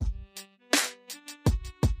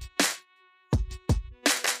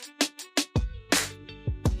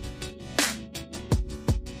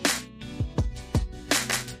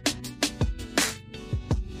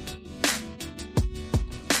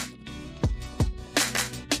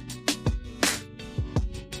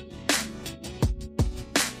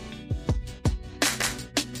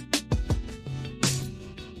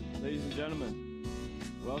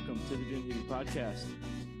Podcast.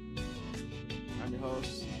 I'm your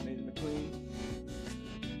host, Nathan McLean.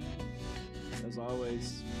 As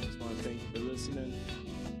always, just want to thank you for listening.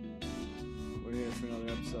 We're here for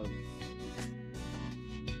another episode.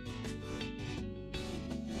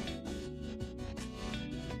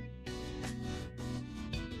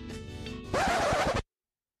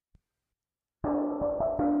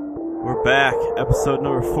 We're back, episode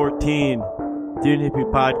number 14,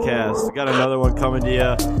 DNP Podcast. We got another one coming to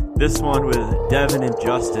you. This one with Devin and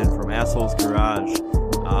Justin from Assholes Garage.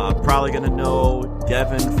 Probably going to know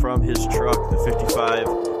Devin from his truck, the 55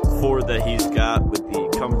 Ford that he's got with the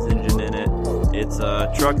Cummins engine in it. It's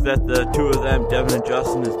a truck that the two of them, Devin and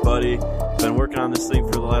Justin, his buddy, been working on this thing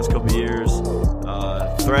for the last couple years.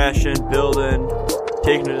 Thrashing, building,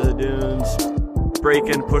 taking it to the dunes,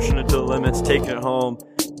 braking, pushing it to the limits, taking it home.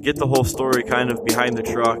 Get the whole story kind of behind the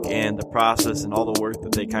truck and the process and all the work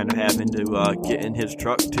that they kind of have into getting his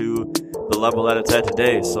truck to the level that it's at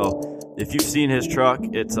today. So if you've seen his truck,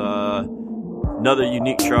 it's another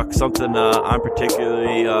unique truck, something I'm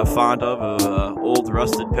particularly fond of, old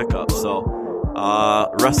rusted pickup. So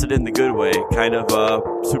rusted in the good way, kind of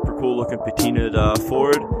super cool looking patinaed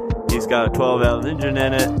Ford. He's got a 12-valve engine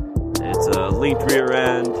in it. It's a linked rear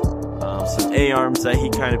end. Some A-arms that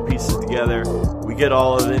he kind of pieces together. We get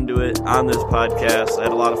all of it into it on this podcast. I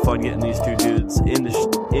had a lot of fun getting these two dudes in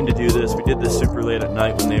to do this. We did this super late at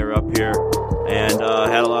night when they were up here, and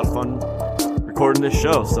had a lot of fun recording this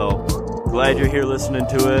show. So glad you're here listening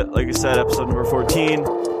to it. Like I said, episode number 14,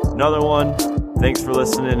 another one. Thanks for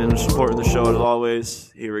listening and supporting the show as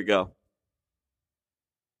always. Here we go.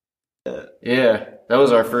 Yeah, that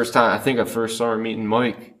was our first time. I think I first saw him meeting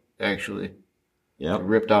Mike, actually. Yeah,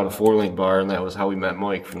 ripped out a 4-link bar, and that was how we met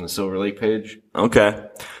Mike from the Silver Lake page. Okay,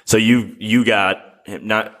 so you got him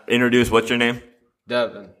not introduced. What's your name?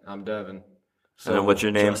 Devin. I'm Devin. So and what's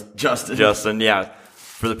your name? Justin. Justin. Yeah.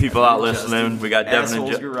 For the people out listening, we got Devin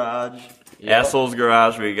Assholes Garage. Yep. Assholes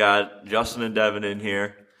Garage. We got Justin and Devin in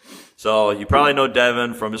here. So you probably know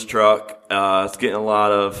Devin from his truck. It's getting a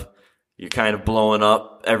lot of. You're kind of blowing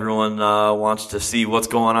up. Everyone wants to see what's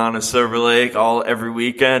going on in Silver Lake every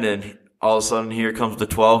weekend, and all of a sudden, here comes the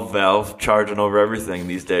 12-valve charging over everything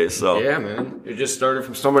these days. So yeah, man. It just started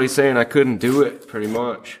from somebody saying I couldn't do it, pretty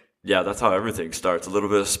much. Yeah, that's how everything starts. A little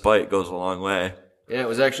bit of spite goes a long way. Yeah, it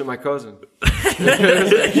was actually my cousin. It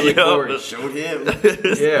was actually Corey. Showed him.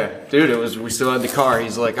 Yeah, dude, we still had the car.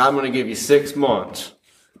 He's like, I'm going to give you 6 months,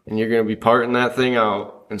 and you're going to be parting that thing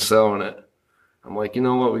out and selling it. I'm like, you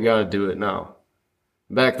know what? We got to do it now.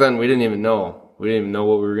 Back then, we didn't even know. We didn't even know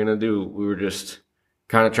what we were going to do. We were just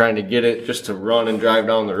kind of trying to get it just to run and drive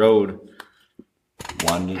down the road.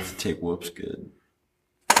 Wanted to take whoops good.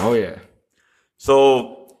 Oh, yeah.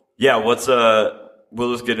 So, yeah, we'll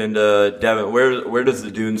just get into Devin. Where does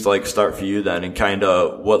the dunes start for you then, and kind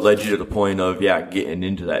of what led you to the point of, getting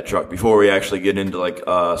into that truck? Before we actually get into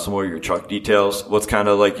some more of your truck details, what's kind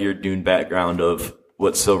of your dune background of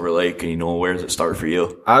what's Silver Lake, and where does it start for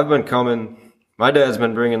you? I've been coming, my dad's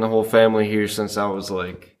been bringing the whole family here since I was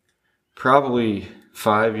probably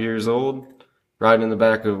 5 years old, riding in the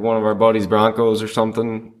back of one of our buddies' Broncos or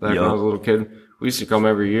something back when I was a little kid. We used to come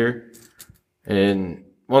every year. And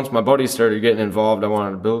once my buddies started getting involved, I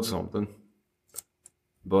wanted to build something.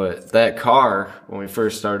 But that car, when we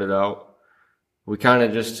first started out, we kind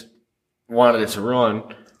of just wanted it to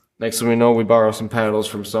run. Next thing we know, we borrowed some paddles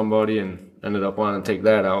from somebody and ended up wanting to take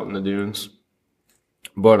that out in the dunes.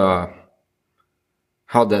 But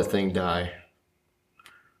how'd that thing die?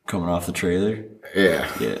 Coming off the trailer? Yeah.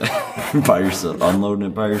 By yourself, unloading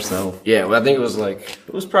it by yourself. Yeah, well, I think it was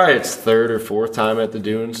probably its 3rd or 4th time at the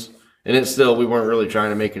dunes. And we weren't really trying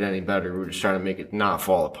to make it any better. We were just trying to make it not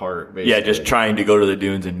fall apart, basically. Yeah, just trying to go to the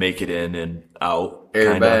dunes and make it in and out.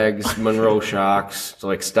 Airbags, Monroe shocks,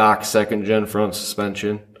 stock 2nd-gen front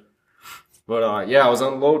suspension. But, I was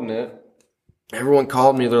unloading it. Everyone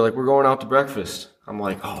called me. They're like, we're going out to breakfast. I'm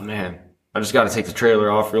like, oh, man. I just got to take the trailer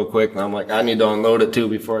off real quick. And I'm like, I need to unload it too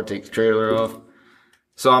before I take the trailer off.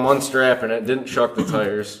 So I'm unstrapping it. Didn't chuck the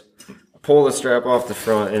tires. I pull the strap off the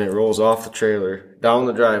front and it rolls off the trailer, down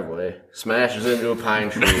the driveway, smashes into a pine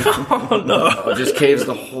tree. Oh, no. It just caves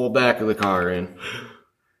the whole back of the car in.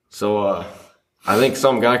 So I think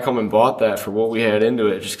some guy come and bought that for what we had into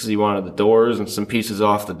it just because he wanted the doors and some pieces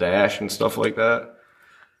off the dash and stuff like that.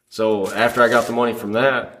 So after I got the money from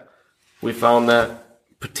that, we found that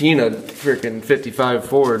patina freaking 55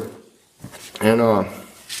 Ford, and I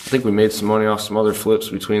think we made some money off some other flips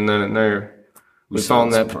between then and there. We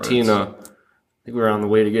found that patina. I think we were on the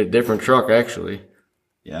way to get a different truck, actually.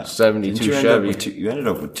 Yeah. 72 Chevy. You ended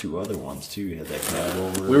up with 2 other ones, too. You had that cab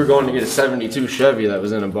over. We were going to get a 72 Chevy that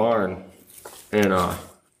was in a barn. and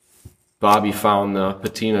Bobby found the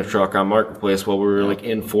patina truck on Marketplace while we were like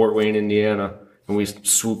in Fort Wayne, Indiana, and we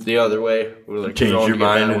swooped the other way. We were like, changed your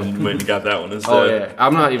mind and went and got that one instead. Oh yeah,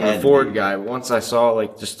 I'm not even a Ford guy, but once I saw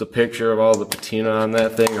like just the picture of all the patina on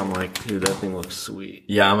that thing, I'm like, dude, that thing looks sweet.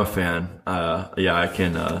 Yeah, I'm a fan. Yeah, I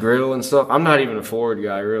can. Grill and stuff. I'm not even a Ford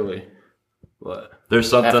guy really, but there's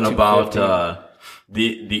something F250. about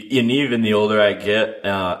and even the older I get,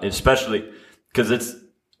 especially because it's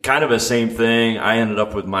kind of the same thing. I ended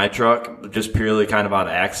up with my truck just purely kind of out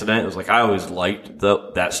of accident. It was like I always liked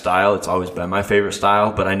that style. It's always been my favorite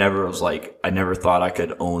style, but I never thought I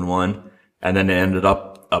could own one. And then it ended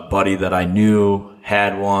up a buddy that I knew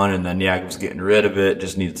had one, and then I was getting rid of it,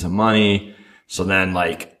 just needed some money. So then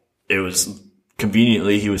it was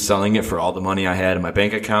conveniently he was selling it for all the money I had in my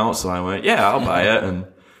bank account. So I went, yeah, I'll buy it. And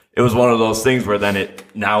it was one of those things where then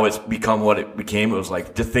now it's become what it became. It was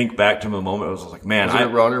like, to think back to the moment, it was like, man, was it a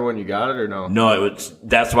runner when you got it or no? No,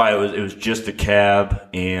 that's why it was just a cab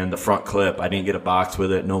and the front clip. I didn't get a box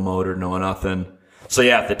with it, no motor, no nothing. So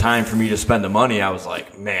yeah, at the time for me to spend the money, I was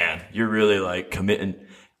like, man, you're really like committing.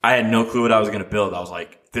 I had no clue what I was going to build. I was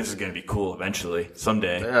like, this is going to be cool eventually,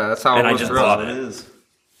 someday. Yeah, that's how and it I was just for bought us. it.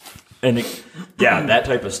 And that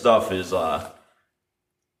type of stuff is, I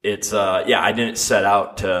didn't set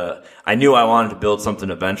out to, I knew I wanted to build something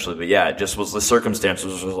eventually, but yeah, it just was the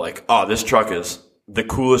circumstances was like, oh, this truck is the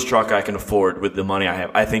coolest truck I can afford with the money I have.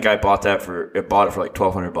 I think I bought it for like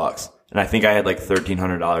 $1,200. And I think I had like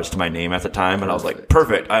 $1,300 to my name at the time. And I was like,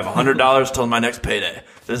 perfect. I have $100 till my next payday.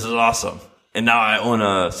 This is awesome. And now I own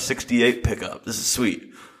a 68 pickup. This is sweet.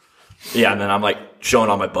 Yeah. And then I'm like showing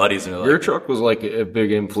all my buddies and they're like, your truck was like a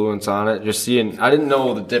big influence on it. Just seeing, I didn't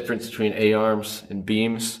know the difference between A-arms and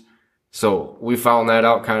beams. So we found that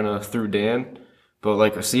out kind of through Dan. But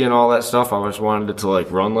like seeing all that stuff, I just wanted it to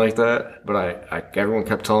like run like that. But everyone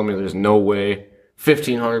kept telling me there's no way.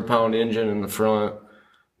 1,500 pound engine in the front,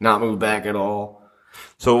 not move back at all.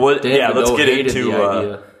 So what? Dan let's get hated into the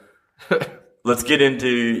idea. let's get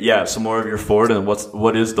into some more of your Ford and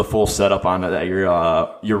what is the full setup on it that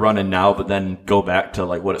you're running now, but then go back to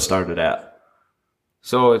like what it started at.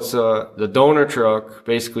 So it's the donor truck,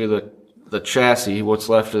 basically the chassis, what's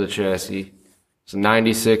left of the chassis. It's a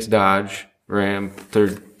 96 Dodge Ram,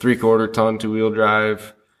 3/4 ton 2-wheel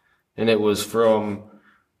drive, and it was from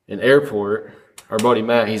an airport. Our buddy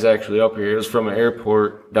Matt, he's actually up here. It was from an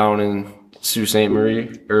airport down in Sault Ste.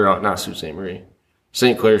 Marie, or not Sault Ste. Marie,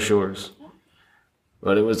 St. Clair Shores.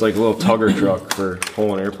 But it was like a little tugger truck for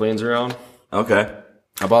pulling airplanes around. Okay.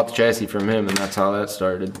 I bought the chassis from him, and that's how that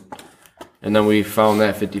started. And then we found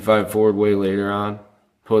that 55 Ford way later on,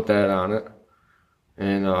 put that on it.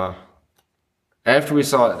 And after we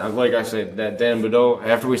saw it, like I said, that Dan Badeau,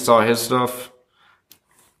 after we saw his stuff,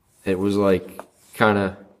 it was like kind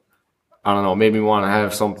of, I don't know, made me want to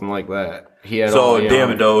have something like that. He had Dan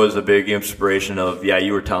Badeau is a big inspiration of,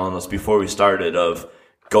 you were telling us before we started, of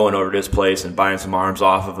going over to his place and buying some arms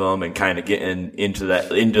off of him and kind of getting into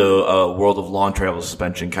a world of lawn travel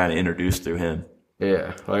suspension kind of introduced through him.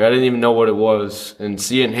 Yeah, like I didn't even know what it was. And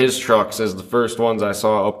seeing his trucks as the first ones I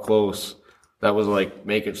saw up close, that was like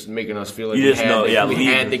making us feel like we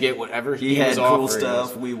had to get whatever he had was cool offering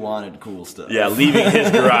stuff. us. We wanted cool stuff. Yeah, leaving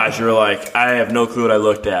his garage, you were like, I have no clue what I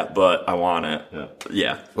looked at, but I want it.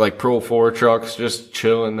 Yeah. Like Pro 4 trucks just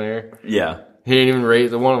chilling there. Yeah. He didn't even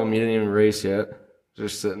race. The one of them he didn't even race yet.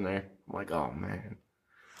 Just sitting there. I'm like, oh man.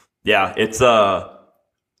 Yeah,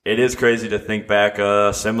 it is crazy to think back,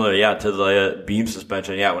 similar, to the beam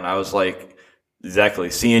suspension. Yeah, when I was like, exactly,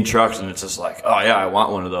 seeing trucks and it's just like, oh yeah, I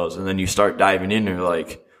want one of those. And then you start diving in and you're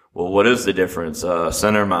like, well, what is the difference?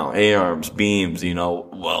 Center mount, A-arms, beams,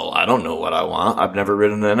 well, I don't know what I want. I've never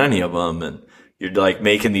ridden in any of them. And you're like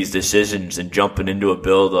making these decisions and jumping into a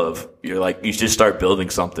build of, you're like, you should start building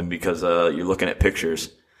something because, you're looking at pictures.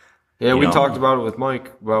 Yeah, we talked about it with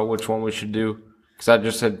Mike about which one we should do. Because I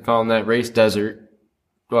just had found that Race Desert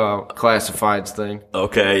classifieds thing.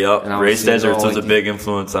 Okay, yep. Race Deserts was a big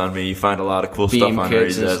influence on me. You find a lot of cool stuff on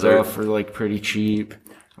Race Desert. Stuff for like pretty cheap.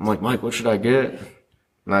 I'm like, Mike, what should I get?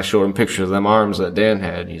 And I showed him pictures of them arms that Dan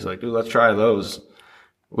had. He's like, dude, let's try those.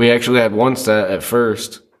 We actually had one set at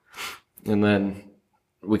first. And then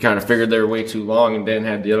we kind of figured they were way too long. And Dan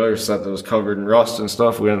had the other set that was covered in rust and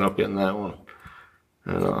stuff. We ended up getting that one.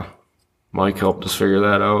 And Mike helped us figure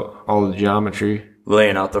that out. All the geometry.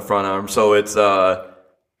 Laying out the front arm. So it's the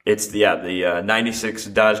 96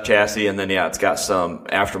 Dodge chassis, and then it's got some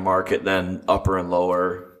aftermarket, then upper and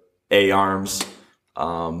lower A-arms.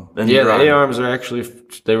 The A-arms are actually,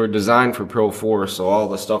 they were designed for Pro 4, so all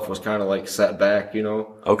the stuff was kind of like set back,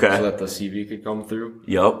 Okay. So that the CV could come through.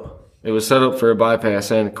 Yep. It was set up for a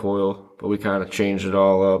bypass and a coil, but we kind of changed it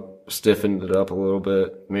all up, stiffened it up a little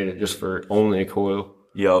bit, made it just for only a coil.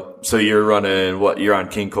 Yep. So you're running what? You're on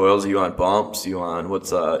King coils? Are you on bumps? You on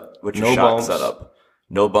what's your No shock bumps. setup?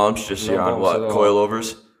 No bumps. Just No you're on bumps what? at all.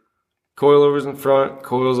 Coilovers. Coilovers in front,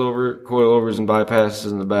 coilovers and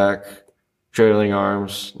bypasses in the back, trailing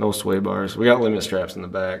arms, no sway bars. We got limit straps in the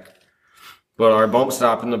back. But our bump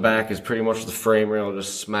stop in the back is pretty much the frame rail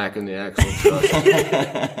just smacking the axle.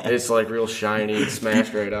 It's like real shiny and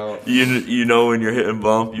smashed right out. You know when you're hitting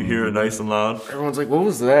bump, you hear it nice and loud. Everyone's like, what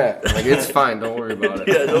was that? Like, it's fine. Don't worry about it.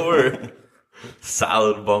 Yeah, don't worry.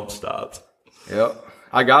 Solid bump stops. Yep.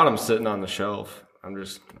 I got them sitting on the shelf. I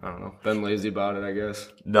don't know, been lazy about it, I guess.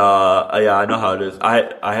 Nah, yeah, I know how it is.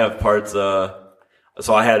 I have parts, so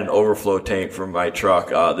I had an overflow tank for my truck,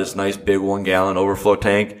 this nice big 1 gallon overflow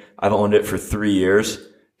tank. I've owned it for 3 years.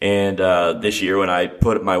 And, this year when I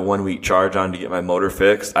put my 1 week charge on to get my motor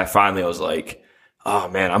fixed, I was like, oh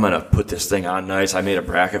man, I'm going to put this thing on nice. I made a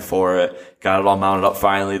bracket for it, got it all mounted up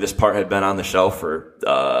finally. This part had been on the shelf for,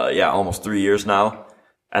 almost 3 years now.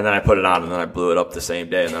 And then I put it on and then I blew it up the same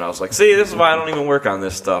day. And then I was like, see, this is why I don't even work on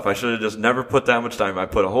this stuff. I should have just never put that much time. I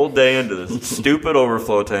put a whole day into this stupid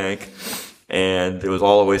overflow tank and it was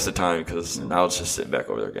all a waste of time because now it's just sitting back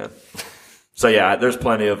over there again. So yeah, there's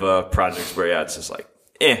plenty of projects where it's just like,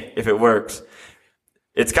 if it works.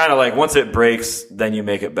 It's kind of like once it breaks, then you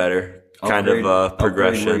make it better. Kind of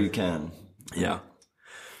progression. Where you can. Yeah.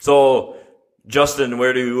 So Justin,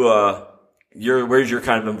 where's your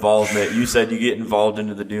kind of involvement? You said you get involved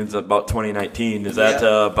into the dunes about 2019. Is that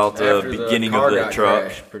about the After beginning car of the got truck?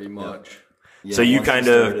 crashed, pretty much. Yeah, So you once kind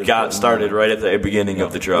he of got putting started right at the beginning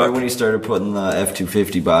of the Right truck. when he started putting the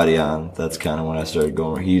F-250 body on, that's kind of when I started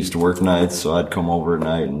going. He used to work nights, so I'd come over at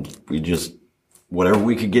night and we just, whatever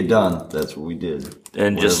we could get done, that's what we did.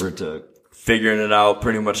 And whatever just it took. Figuring it out,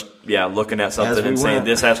 pretty much, looking at something As we and saying went.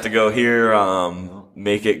 this has to go here,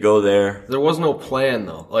 make it go there. There was no plan,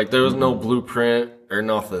 though. Like, there was no blueprint or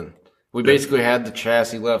nothing. We basically had the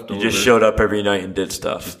chassis left You over. just showed up every night and did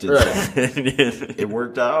stuff. Right. It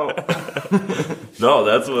worked out. No,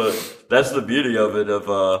 that's the beauty of it.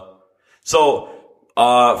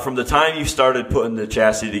 From the time you started putting the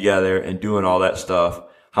chassis together and doing all that stuff,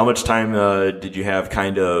 how much time did you have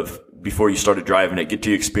kind of before you started driving it, get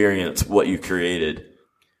to experience what you created?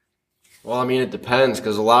 Well, I mean, it depends,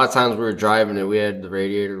 because a lot of times we were driving it, we had the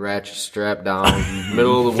radiator ratchet strapped down,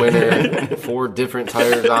 middle of the winter, 4 different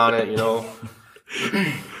tires on it,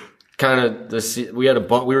 Kind of we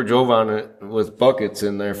drove on it with buckets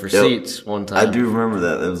in there for seats one time. I do remember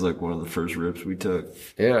that. That was like one of the first rips we took.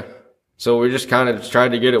 Yeah. So we just kind of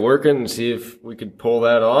tried to get it working and see if we could pull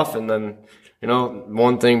that off, and then,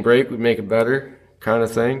 one thing break, we'd make it better, kind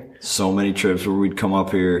of thing. So many trips where we'd come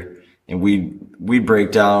up here and we'd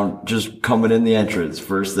break down just coming in the entrance.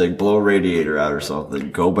 First thing, blow a radiator out or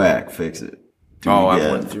something. Go back, fix it.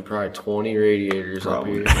 I went through probably 20 radiators up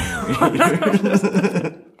here.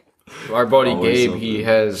 Our buddy Always Gabe, something. he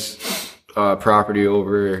has property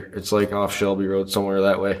over, it's like off Shelby Road, somewhere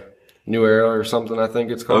that way. New Era or something, I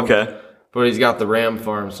think it's called. Okay. But he's got the Ram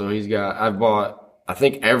farm, so I've bought, I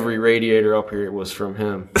think every radiator up here was from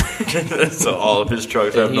him. So all of his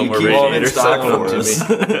trucks have And no he more keeps them in radiators. stock for to us.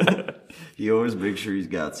 me. He always makes sure he's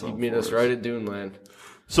got some. He'd meet for us right at Duneland.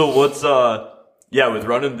 So what's with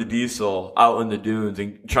running the diesel out in the dunes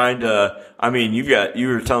and trying to, you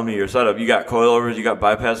were telling me your setup, you got coilovers, you got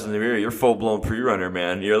bypasses in the rear, you're full blown pre-runner,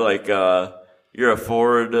 man. You're like, you're a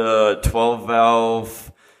Ford 12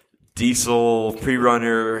 valve diesel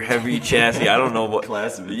pre-runner heavy chassis. I don't know what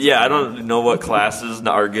Class of it. Yeah, I don't know what classes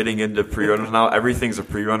are getting into pre-runners now. Everything's a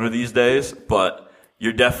pre-runner these days, but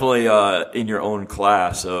you're definitely in your own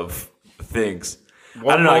class of things.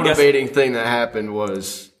 One I don't know, motivating thing that happened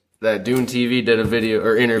was that Dune TV did a video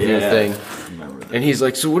or interview thing. Remember that. And he's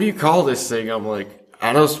like, so what do you call this thing? I'm like,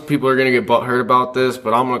 I know some people are going to get butthurt about this,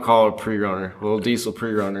 but I'm going to call it a pre-runner, a little diesel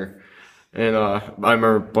pre-runner. And I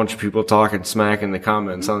remember a bunch of people talking smack in the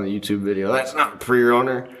comments on the YouTube video. That's not a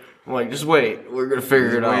pre-runner. I'm like, just wait. We're going to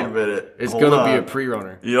figure it out. Wait a minute. It's Hold going to be a on.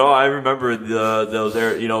 pre-runner. I remember those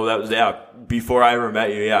there. That was before I ever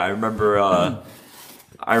met you. Yeah, I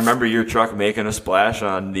remember your truck making a splash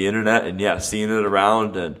on the internet and seeing it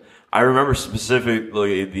around. And I remember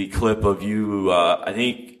specifically the clip of you. I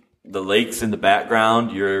think the lakes in the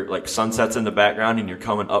background, your like sunsets in the background, and you're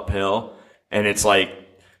coming uphill, and it's like.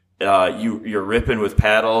 You're ripping with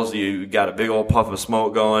paddles, you got a big old puff of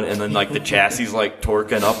smoke going, and then like the chassis like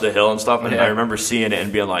torquing up the hill and stuff, and I remember seeing it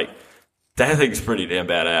and being like, that thing's pretty damn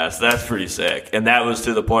badass, that's pretty sick. And that was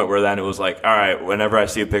to the point where then it was like, alright, whenever I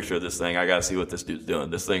see a picture of this thing, I gotta see what this dude's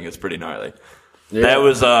doing. This thing is pretty gnarly. Yeah. That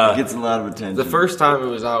was It gets a lot of attention. The first time it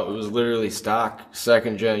was out, it was literally stock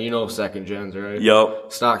second gen. You know second gens, right?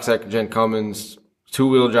 Yup. Stock second gen Cummins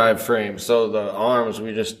 2-wheel drive frame. So the arms,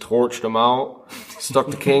 we just torched them out, stuck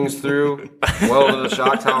the Kings through, welded the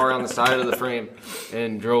shock tower on the side of the frame,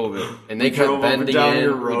 and drove it. And they kept drove up and bending down in,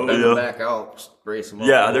 your we road. bend Yeah. them back out, brace them up.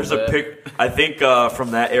 Yeah, a there's a little bit. pic. I think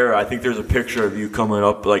from that era, I think there's a picture of you coming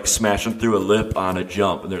up, like smashing through a lip on a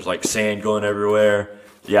jump, and there's like sand going everywhere.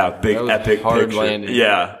 Yeah, big That was epic hard picture. landing.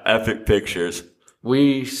 Yeah, epic pictures.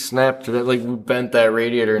 We snapped it, like we bent that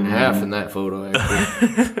radiator in half in that photo,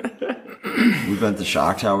 actually. We bent the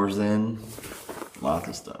shock towers in. Lots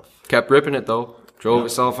of stuff. Kept ripping it, though. Drove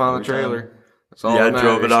itself on the Every time. trailer. That's all Yeah, that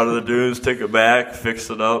drove it matters. out of the dunes, took it back, fixed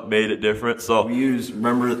it up, made it different. So We used.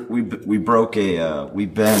 Remember, we broke a. We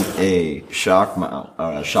bent a shock mount,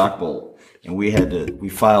 a shock bolt, and we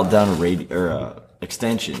filed down a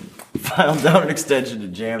extension. Filed down an extension to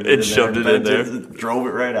jam it. And in shoved there, it in bent there. drove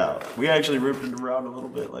it right out. We actually ripped it around a little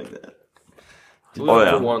bit like that. We Oh, went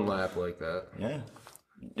yeah. for one lap like that. Yeah.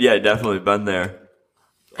 yeah, definitely been there.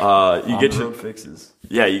 You get On-road to fixes.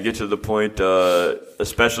 you get to the point,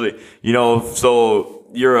 especially so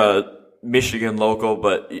you're a Michigan local,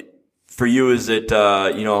 but for you, is it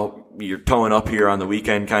you're towing up here on the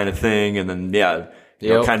weekend kind of thing, and then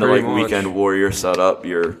Yep, kind of pretty like much. weekend warrior setup.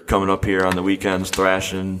 You're coming up here on the weekends,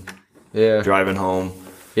 thrashing, Yeah. driving home.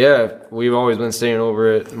 Yeah, we've always been staying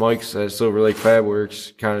over at Mike's at Silver Lake Fab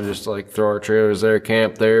Works, kind of just like throw our trailers there,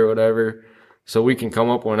 camp there, whatever. So we can come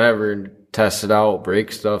up whenever and test it out,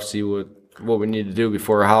 break stuff, see what we need to do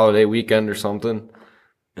before a holiday weekend or something.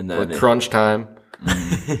 And then Like crunch time.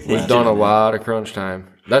 We've done a lot of crunch time.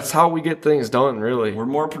 That's how we get things done, really. We're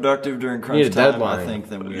more productive during Need crunch a time, deadline. I think,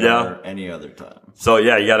 than we Yeah. are any other time. So you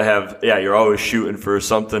gotta have you're always shooting for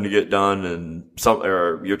something to get done, and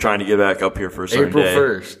or you're trying to get back up here for a certain April day.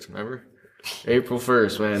 1st, remember? April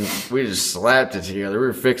 1st, man. We just slapped it together. We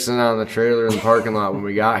were fixing it on the trailer in the parking lot when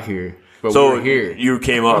we got here. But So we were here. you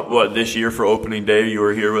came up this year for opening day? You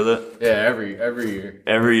were here with it Yeah, every year.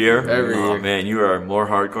 every year. Every Oh year. man, you are more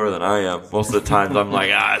hardcore than I am. Most of the times I'm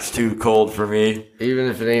like, it's too cold for me. Even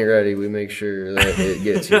if it ain't ready, we make sure that it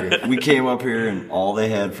gets here. We came up here and all they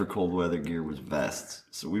had for cold weather gear was vests.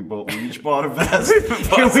 So we each bought a vest.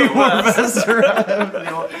 we wore vests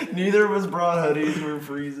around. Neither of us brought hoodies. We were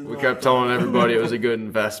freezing. We kept telling everybody it was a good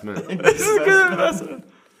investment. This is a good investment.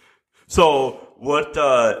 So what?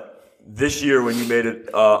 This year when you made it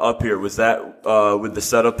up here, was that with the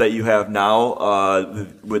setup that you have now,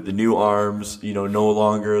 with the new arms, no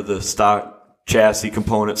longer the stock chassis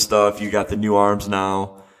component stuff, you got the new arms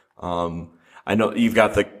now. I know you've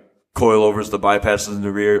got the coilovers, the bypasses in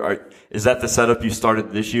the rear. Is that the setup you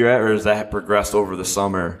started this year at, or has that progressed over the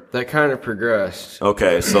summer? That kind of progressed.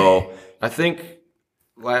 Okay, so I think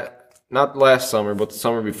not last summer, but the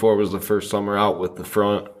summer before was the first summer out with the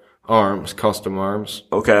front arms, custom arms.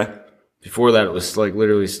 okay, Before that, it was like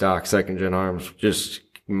literally stock second gen arms, just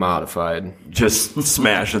modified. just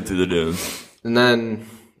smashing through the dunes. And then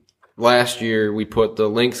last year, we put the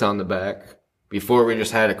links on the back. Before, we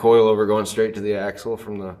just had a coilover going straight to the axle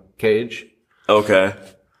from the cage. Okay,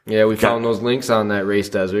 Yeah, we found those links on that race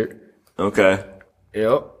desert. okay.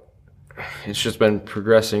 Yep. It's just been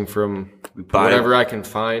progressing from whatever I can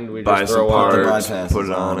find. We Buy just some throw on. parts, bypasses put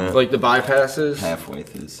it on on. it. Like the bypasses. halfway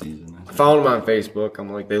through the season. I found them on Facebook.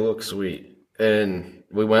 I'm like, they look sweet. And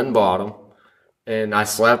we went and bought them. And I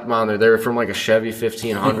slapped them on there. They were from like a Chevy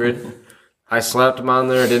 1500. I slapped them on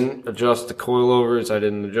there. I didn't adjust the coilovers. I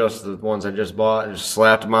didn't adjust the ones I just bought. I just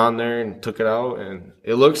slapped them on there and took it out. And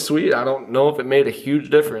it looked sweet. I don't know if it made a huge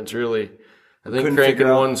difference, really. I think Couldn't cranking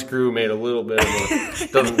figure out- one screw made a little bit of a,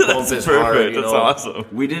 doesn't bump as hard. Perfect. You That's know? awesome.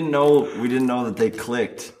 We didn't know that they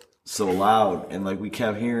clicked so loud, and like we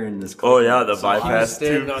kept hearing this. Oh yeah, the So I was bypass tube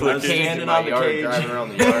Standing on the clicking. cage Standing in my on the yard, cage. driving around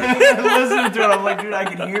the yard, listening to it. I'm like, dude, I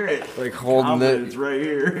can hear it. like holding it. It's right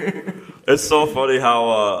here. It's so funny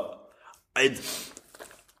how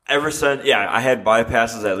ever since I had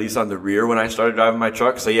bypasses at least on the rear when I started driving my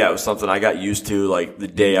truck. So yeah, it was something I got used to like the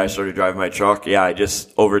day I started driving my truck. Yeah, I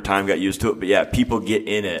just over time got used to it. But yeah, people get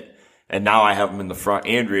in it, and now I have them in the front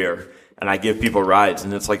and rear, and I give people rides,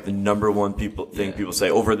 and it's like the number one thing people say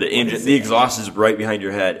over the engine. The exhaust is right behind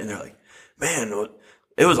your head, and they're like, "Man,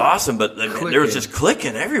 it was awesome, but there was just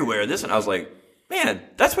clicking everywhere." This, and I was like, "Man,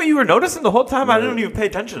 that's what you were noticing the whole time. I didn't even pay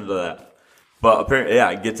attention to that." But apparently,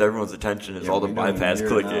 it gets everyone's attention is all the We don't bypass hear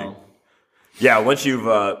it clicking. now. Yeah, once you've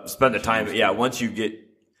spent the time, once you get,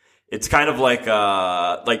 it's kind of like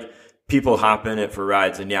people hop in it for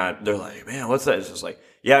rides, and they're like, man, what's that? It's just like,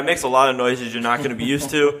 it makes a lot of noises you're not going to be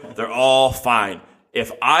used to. They're all fine.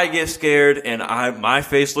 if I get scared and my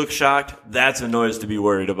face looks shocked, that's a noise to be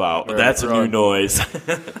worried about. Right, That's a new noise.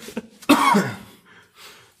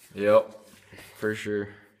 Yep, for sure.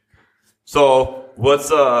 So what's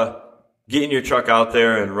getting your truck out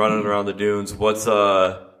there and running around the dunes? What's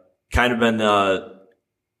kind of been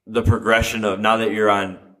the progression of now that you're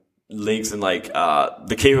on links and like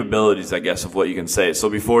the capabilities, I guess, of what you can say. So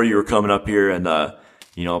before you were coming up here and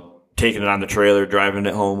taking it on the trailer, driving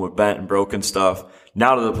it home with bent and broken stuff.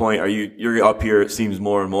 Now to the point, you're up here, it seems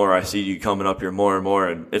more and more. I see you coming up here more and more,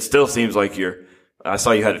 and it still seems like I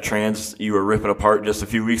saw you had a trans you were ripping apart just a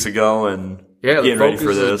few weeks ago and getting ready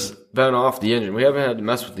for this. Been off the engine. We haven't had to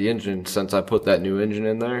mess with the engine since I put that new engine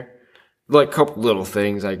in there. Like a couple little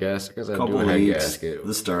things, I guess, because I do a head gasket.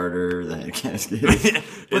 The starter, the head gasket.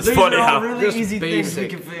 It's funny how really just easy things we basic.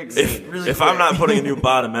 can fix. if I'm not putting a new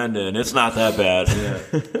bottom end in, it's not that bad.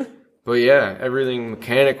 Yeah. But yeah, everything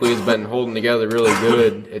mechanically has been holding together really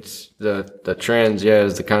good. It's the trans,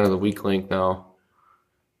 is the kind of the weak link now.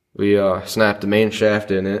 We snapped the main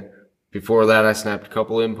shaft in it. Before that, I snapped a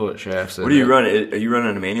couple input shafts in it. What are you running? Are you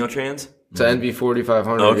running a manual trans? It's an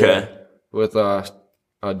NV4500. Okay. Yeah, with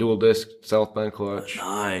a dual disc South bend clutch.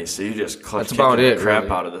 Nice. So you just clutch That's about kicking it, the crap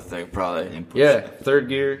really. out of the thing, probably. Yeah, third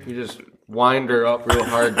gear. You just wind her up real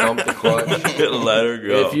hard, dump the clutch. Let her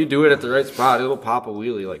go. If you do it at the right spot, it'll pop a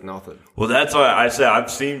wheelie like nothing. Well, that's why I said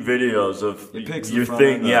I've seen videos of It picks the your front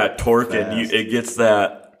thing, end up torquing. fast. It gets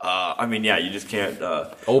that. You just can't.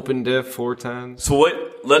 Open diff 410s. So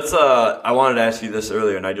what? Let's. I wanted to ask you this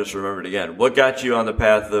earlier, and I just remembered again. What got you on the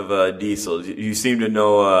path of diesels? You seem to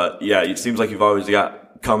know. It seems like you've always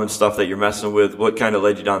got Cummins stuff that you're messing with. What kind of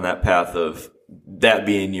led you down that path of that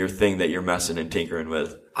being your thing that you're messing and tinkering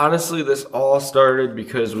with? Honestly, this all started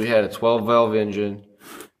because we had a 12-valve engine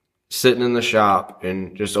sitting in the shop,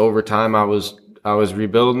 and just over time, I was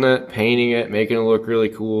rebuilding it, painting it, making it look really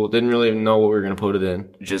cool. Didn't really even know what we were going to put it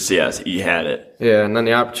in. Just yes, you had it. Yeah, and then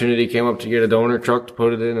the opportunity came up to get a donor truck to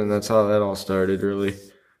put it in, and that's how that all started, really.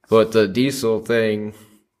 But the diesel thing,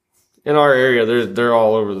 in our area, they're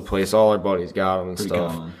all over the place. All our buddies got them and Pretty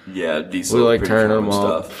stuff. common. Yeah, diesel. We like pretty turning them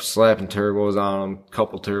common up, stuff. slapping turbos on them,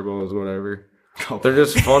 couple turbos, whatever. They're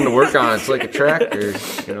just fun to work on. It's like a tractor,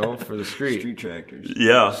 for the street. Street tractors.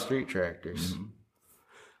 Yeah. Street tractors.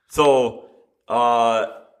 So,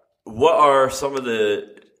 what are some of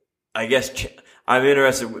the? I guess I'm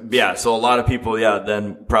interested. Yeah. So a lot of people,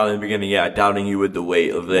 then probably in the beginning, doubting you with the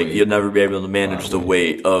weight of you'll never be able to manage the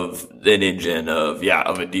weight of an engine of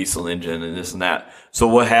a diesel engine and this and that. So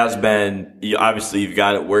what has been? Obviously, you've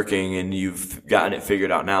got it working and you've gotten it figured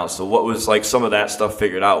out now. So what was like some of that stuff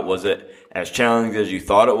figured out? Was it as challenging as you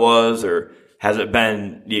thought it was, or has it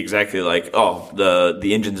been exactly like, the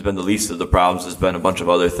engine's been the least of the problems, there's been a bunch of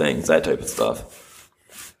other things, that type of stuff?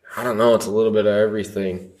 I don't know. It's a little bit of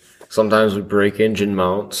everything. Sometimes we break engine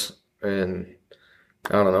mounts, and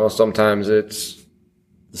I don't know. Sometimes it's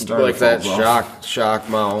starter like that falls off. shock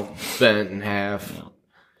mount bent in half. Yeah.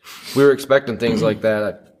 We were expecting things like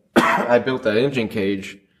that. I built that engine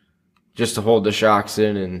cage just to hold the shocks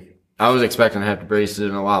in, and I was expecting to have to brace it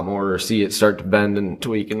in a lot more or see it start to bend and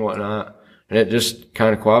tweak and whatnot. And it just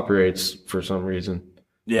kind of cooperates for some reason.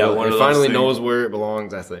 Yeah, Well, it finally knows where it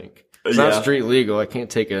belongs, I think. It's not street legal. I can't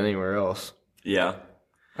take it anywhere else. Yeah.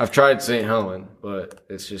 I've tried St. Helen, but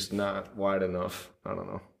it's just not wide enough. I don't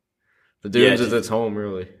know. The dunes is its home,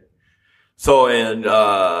 really. So, and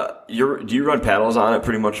do you run paddles on it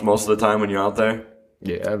pretty much most of the time when you're out there?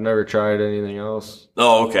 Yeah, I've never tried anything else.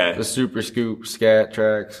 Oh, okay. The super scoop, scat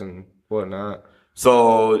tracks, and whatnot.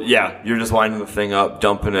 So, you're just winding the thing up,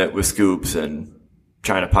 dumping it with scoops, and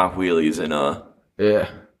trying to pop wheelies in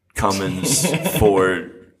Cummins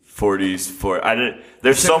Ford 40s.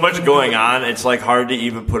 There's so much going on. It's like hard to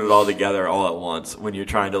even put it all together all at once when you're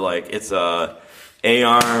trying to it's a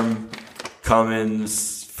A-arm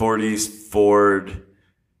Cummins 40s Ford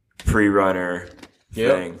pre-runner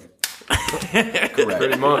thing. Correct.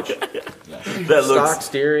 Pretty much. That Stock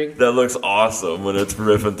steering. That looks awesome when it's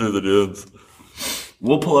riffing through the dunes.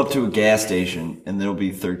 We'll pull up to a gas station, and there'll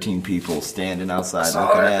be 13 people standing outside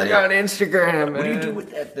looking at it. on Instagram, man. What do you do with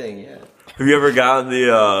that thing? Yeah. Have you ever gotten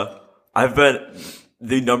the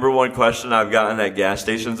number one question I've gotten at gas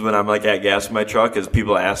stations when I'm at gas in my truck is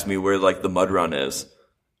people ask me where the mud run is.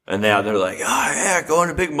 And now they're like, oh yeah, going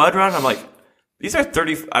to big mud run. I'm like, these are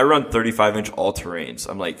I run 35-inch all-terrains.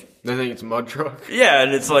 I'm like, I think it's a mud truck. yeah,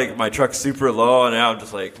 and it's my truck's super low, and now I'm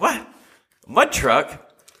just like, what? Mud truck?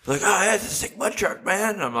 They're like, oh yeah, it's a sick mud truck,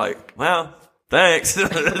 man. And I'm like, well, thanks.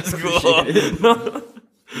 That's cool.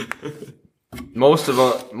 Most of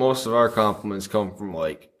our compliments come from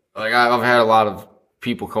I've had a lot of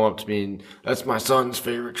people come up to me and that's my son's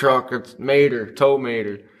favorite truck. It's Mater, Tow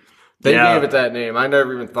Mater. They gave it that name. I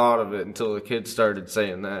never even thought of it until the kids started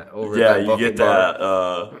saying that over at that you get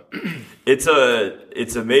bar. that.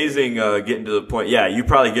 It's amazing getting to the point. Yeah, you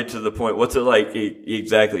probably get to the point. What's it like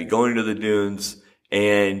exactly going to the dunes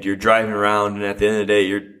and you're driving around and at the end of the day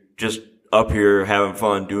you're just up here having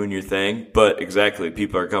fun doing your thing. But exactly,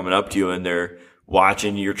 people are coming up to you and they're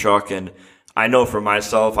watching your truck. And I know for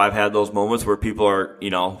myself, I've had those moments where people are,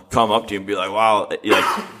 come up to you and be like, wow,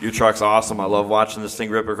 your truck's awesome. I love watching this thing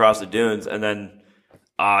rip across the dunes. And then,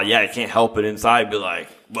 I can't help it inside be like,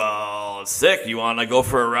 well, it's sick. You want to go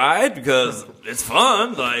for a ride? Because it's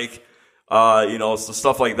fun. So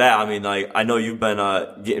stuff like that. I mean, I know you've been,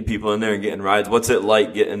 getting people in there and getting rides. What's it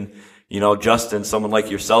like getting, Justin, someone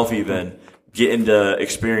like yourself even, getting to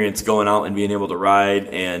experience going out and being able to ride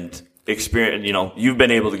and experience, you've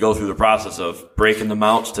been able to go through the process of breaking the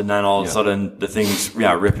mounts to then all of a sudden the thing's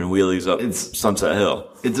ripping wheelies up Sunset Hill.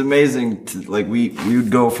 It's amazing to, we would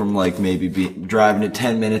go from maybe driving it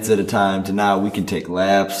 10 minutes at a time to now we can take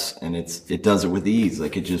laps and it does it with ease.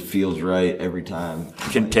 It just feels right every time.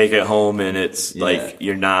 You can take it home and it's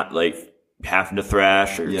you're not having to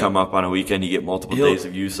thrash or come up on a weekend. You get multiple days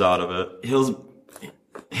of use out of it.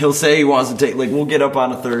 He'll say he wants to take, we'll get up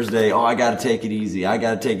on a Thursday. Oh, I got to take it easy.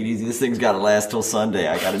 This thing's got to last till Sunday.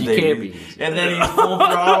 I got to take it easy. And then he's full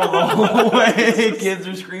throttle the whole way. Kids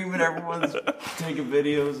are screaming. Everyone's taking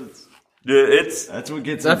videos. That's what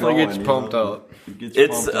gets definitely gets pumped up.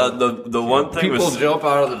 It's the one thing people jump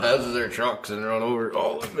out of the beds of their trucks and run over.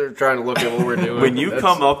 Oh, they're trying to look at what we're doing. When you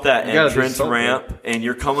come up that entrance ramp and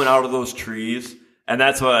you're coming out of those trees. And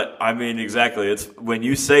that's what I mean exactly. It's when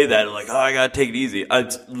you say that, I gotta take it easy.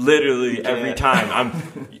 It's literally every time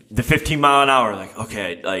I'm the 15 mile an hour.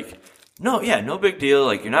 No big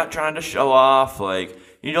deal. You're not trying to show off.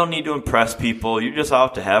 You don't need to impress people. You just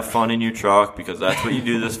have to have fun in your truck because that's what you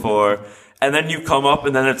do this for. And then you come up,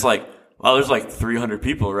 and then it's there's 300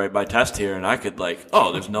 people right by test here, and I could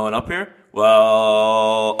there's no one up here.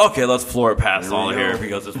 Well, okay, let's floor it past all here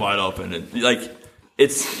because it's wide open and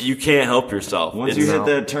you can't help yourself. Once you hit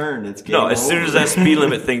that turn, it's game as soon as that speed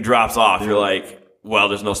limit thing drops off, you're well,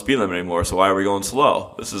 there's no speed limit anymore, so why are we going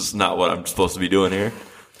slow? This is not what I'm supposed to be doing here.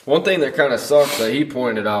 One thing that kind of sucks that he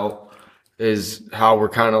pointed out is how we're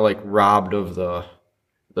kind of robbed of the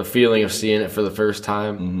feeling of seeing it for the first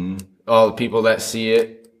time. Mm-hmm. All the people that see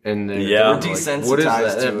it and they're desensitized what is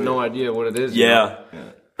that? They have to no idea what it is. Yeah.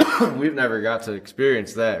 We've never got to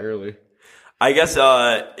experience that really. I guess,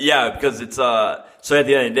 because it's, so at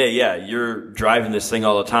the end of the day, you're driving this thing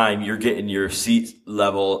all the time. You're getting your seat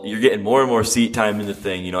level. You're getting more and more seat time in the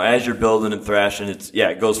thing. As you're building and thrashing,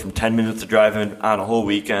 it goes from 10 minutes of driving on a whole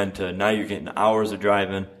weekend to now you're getting hours of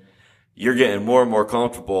driving. You're getting more and more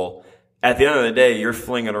comfortable. At the end of the day, you're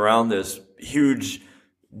flinging around this huge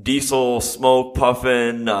diesel smoke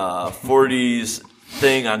puffing, 40s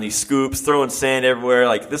thing on these scoops, throwing sand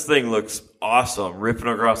everywhere. This thing looks awesome, ripping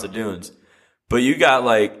across the dunes. But you got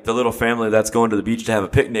the little family that's going to the beach to have a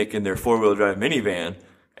picnic in their 4-wheel drive minivan.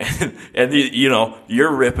 And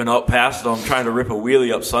you're ripping up past them, trying to rip a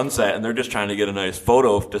wheelie up Sunset, and they're just trying to get a nice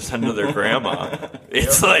photo to send to their grandma.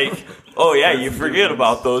 It's you forget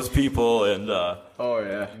about those people, and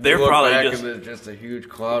they're probably just a huge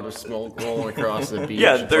cloud of smoke rolling across the beach.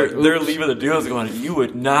 Yeah, they're leaving the dunes going, you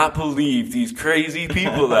would not believe these crazy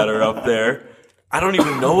people that are up there. I don't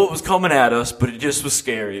even know what was coming at us, but it just was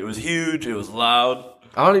scary. It was huge. It was loud.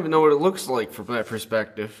 I don't even know what it looks like from that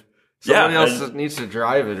perspective. Someone else needs to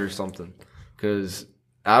drive it or something. Because,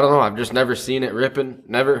 I don't know, I've just never seen it ripping.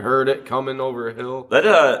 Never heard it coming over a hill.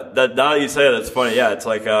 That now you say that's funny. Yeah, it's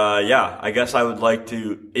I guess I would like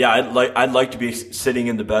to, I'd like to be sitting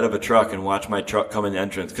in the bed of a truck and watch my truck come in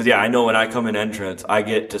entrance. Because, I know when I come in entrance, I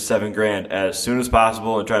get to $7,000 as soon as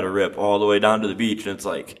possible and try to rip all the way down to the beach. And it's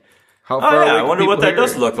how far I wonder what that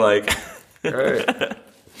does look like. Right.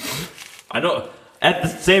 I know. At the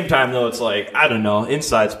same time, though, it's I don't know.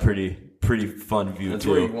 Inside's pretty fun view, that's too.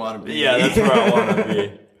 That's where you want to be. Yeah, that's where I want to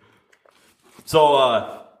be.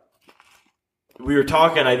 So, we were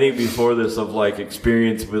talking, I think, before this of,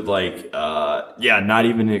 experience with, not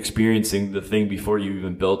even experiencing the thing before you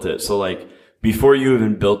even built it. So, before you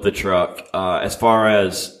even built the truck, as far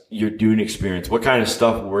as your dune experience, what kind of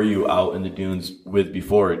stuff were you out in the dunes with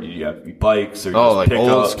before? Did you have bikes or just pickups?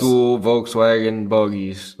 Old school Volkswagen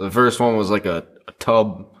buggies. The first one was a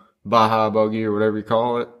tub Baja buggy or whatever you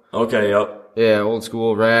call it. Okay, yep. Yeah, old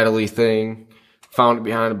school rattly thing. Found it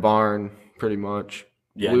behind a barn, pretty much.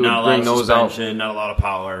 Yeah, not a lot of suspension, not a lot of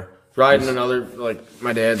power. riding another, like,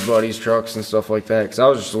 my dad's buddies' trucks and stuff like that. Because I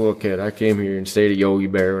was just a little kid. I came here and stayed at Yogi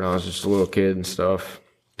Bear when I was just a little kid and stuff.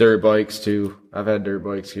 Dirt bikes, too. I've had dirt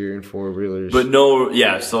bikes here and four-wheelers. But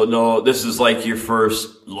this is like your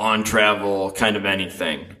first lawn travel kind of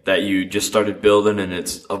anything that you just started building, and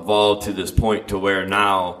it's evolved to this point to where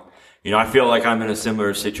now, I feel like I'm in a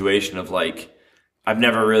similar situation of, like, I've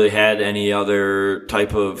never really had any other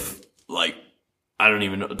type of, like, I don't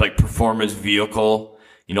even know, like, performance vehicle.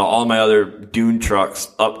 All my other dune trucks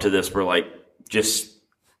up to this were, like, just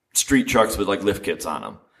street trucks with, like, lift kits on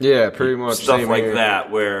them. Yeah, pretty much. Stuff like that,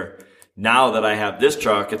 where now that I have this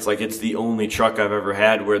truck, it's like it's the only truck I've ever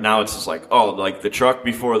had where now it's just like, oh, like the truck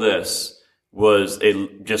before this was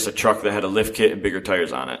just a truck that had a lift kit and bigger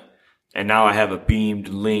tires on it. And now I have a beamed,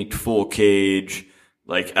 linked, full cage,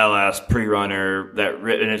 like LS pre-runner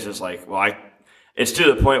and it's just like, well, it's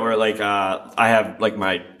to the point where like, I have like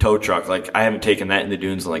my tow truck, like I haven't taken that in the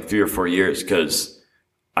dunes in like 3 or 4 years because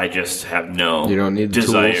I just have no you don't need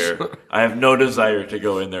desire. tools. I have no desire to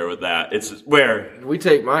go in there with that. It's where we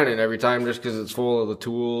take mine in every time just because it's full of the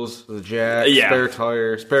tools, the jack, spare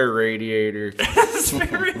tire, spare radiator.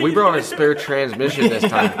 We brought a spare transmission this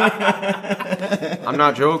time. I'm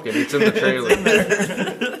not joking. It's in the trailer.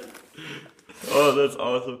 Oh, that's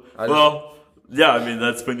awesome. Yeah, I mean,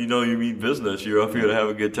 that's when you mean business. You're up here to have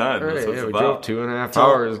a good time. Right, that's what it's we about. drove 2.5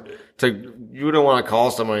 hours. You don't want to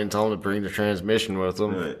call somebody and tell them to bring the transmission with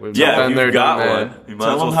them. Right. We've Yeah, been if there, you've got done one. that. You might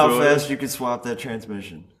Tell as well them how throw it fast in. you can swap that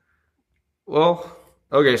transmission. Well,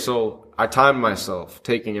 okay, so I timed myself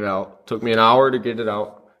taking it out. Took me an hour to get it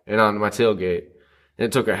out and on my tailgate. And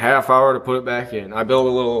it took a half hour to put it back in. I built a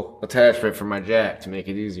little attachment for my jack to make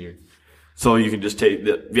it easier. So you can just take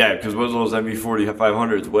because what those MV40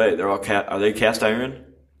 500s weigh? They're all are they cast iron?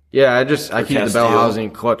 Yeah, I keep the cast bell steel?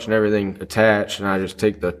 housing, clutch, and everything attached, and I just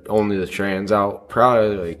take only the trans out.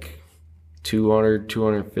 Probably like 200,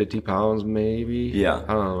 250 pounds, maybe. Yeah.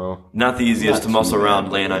 I don't know. Not the easiest Not to muscle too around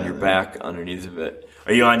bad, laying on yeah. your back underneath of it.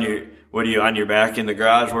 Are you on your back in the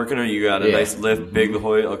garage working, or you got a Yeah. nice lift, big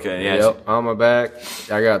Hoyt? Okay, yeah. Yep, on my back.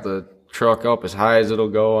 I got the truck up as high as it'll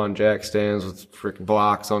go on jack stands with freaking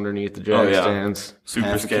blocks underneath the jack stands. Super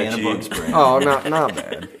Half a can of sketchy. bug spray. Oh, not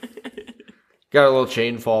bad. Got a little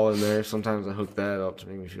chain fall in there. Sometimes I hook that up to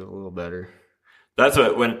make me feel a little better. That's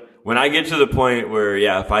what when I get to the point where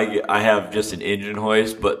if I have just an engine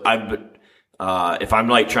hoist, but if I'm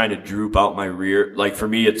like trying to droop out my rear, like for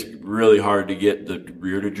me it's really hard to get the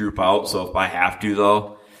rear to droop out. So if I have to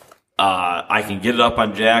though, I can get it up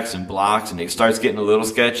on jacks and blocks, and it starts getting a little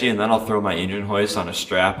sketchy, and then I'll throw my engine hoist on a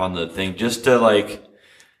strap on the thing just to like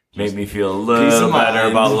make me feel a little better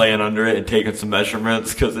mind. about laying under it and taking some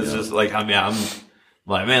measurements, because it's just like I'm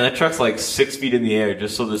like, man, that truck's like 6 feet in the air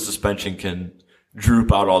just so the suspension can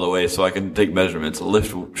droop out all the way so I can take measurements. A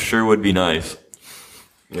lift sure would be nice.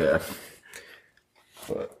 Yeah.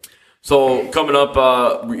 So coming up,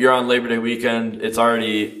 you're on Labor Day weekend. This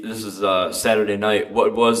is Saturday night.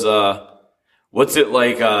 What's it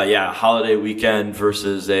like? Holiday weekend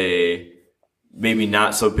versus a maybe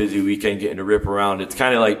not so busy weekend getting to rip around. It's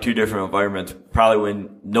kind of like two different environments. Probably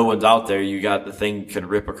when no one's out there, you got the thing can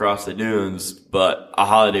rip across the dunes, but a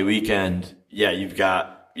holiday weekend, you've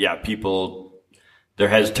got, people, their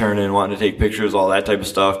heads turning, wanting to take pictures, all that type of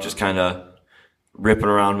stuff, just kind of ripping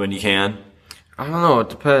around when you can. I don't know. It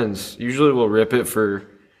depends. Usually we'll rip it for,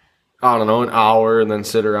 I don't know, an hour and then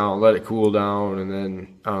sit around, let it cool down, and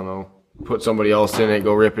then, I don't know, put somebody else in it,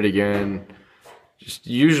 go rip it again. Just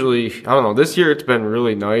usually, I don't know, this year it's been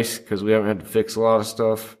really nice because we haven't had to fix a lot of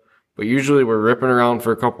stuff. But usually we're ripping around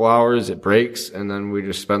for a couple hours, it breaks, and then we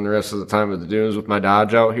just spend the rest of the time at the dunes with my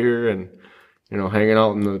Dodge out here and, hanging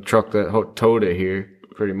out in the truck that towed it here,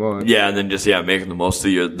 pretty much. Yeah, and then just, making the most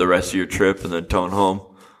of the rest of your trip and then towing home.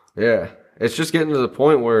 Yeah. It's just getting to the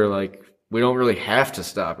point where, we don't really have to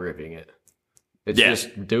stop ripping it. It's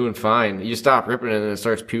just doing fine. You stop ripping it and it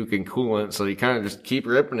starts puking coolant, so you kind of just keep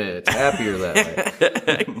ripping it. It's happier that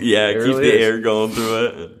way. Keep really the is. air going through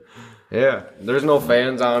it. Yeah. There's no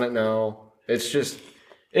fans on it now.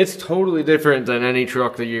 It's totally different than any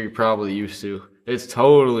truck that you're probably used to. It's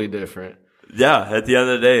totally different. Yeah, at the end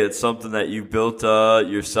of the day, it's something that you built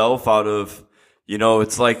yourself out of,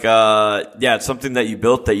 it's like, it's something that you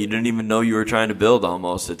built that you didn't even know you were trying to build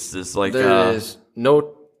almost. It's just like... There is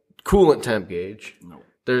no coolant temp gauge. No.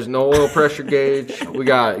 There's no oil pressure gauge. We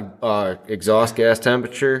got exhaust gas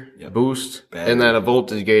temperature, boost, and then a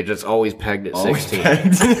voltage gauge that's always pegged at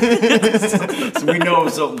 16. So we know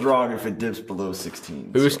if something's wrong if it dips below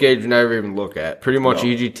 16. Boost gauge you never even look at. Pretty much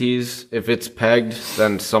EGTs, if it's pegged,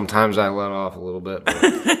 then sometimes I let off a little bit. But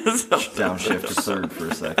Downshift to third for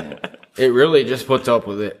a second. It really just puts up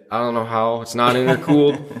with it. I don't know how. It's not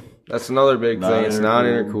intercooled. That's another big thing. It's not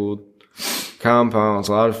intercooled. Compounds,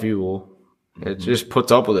 a lot of fuel. It just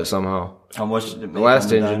puts up with it somehow. How much did it make? The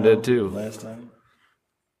last engine did too. Last time?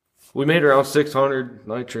 We made around 600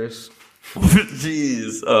 nitrous.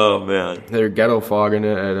 Jeez. Oh, man. They're ghetto fogging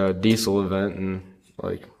it at a diesel event and,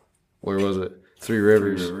 like, where was it? Three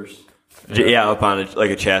Rivers. Yeah, up on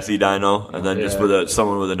a chassis dyno, and then just with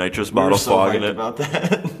someone with a nitrous bottle fogging it. About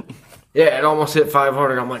that. Yeah, it almost hit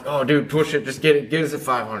 500. I'm like, oh, dude, push it. Just get us at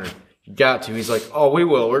 500. You got to. He's like, oh, we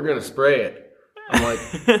will. We're going to spray it. I'm like,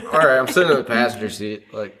 all right. I'm sitting in the passenger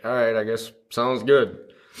seat. Like, all right, I guess sounds good.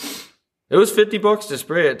 It was $50 to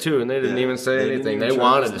spray it, too, and they didn't even say anything. They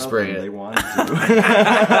wanted to spray it. They wanted to.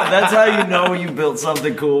 That's how you know you built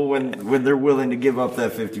something cool when they're willing to give up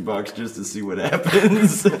that $50 just to see what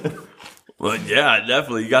happens. Well, yeah,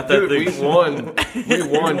 definitely. You got that Dude, thing. We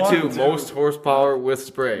won too. Most horsepower with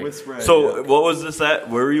spray. So, what was this at?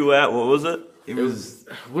 Where were you at? What was it? It was,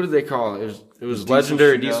 what did they call it? It was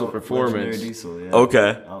Legendary Diesel Performance. Legendary Diesel, yeah.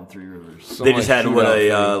 Okay. On Three Rivers. They just had what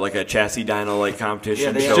a chassis dyno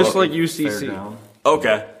competition. Yeah, show just up. like UCC.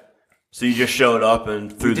 Okay. So you just showed up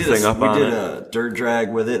and threw the thing up on it? We did a dirt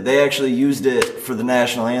drag with it. They actually used it for the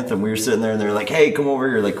national anthem. We were sitting there and they were like, hey, come over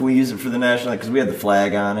here. Like, can we use it for the national anthem? Because we had the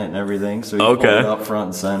flag on it and everything. So we pulled it up front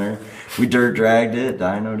and center. We dirt dragged it,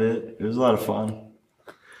 dynoed it. It was a lot of fun.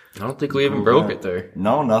 I don't think we even broke it there.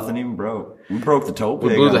 No, nothing even broke. We broke the toe pig.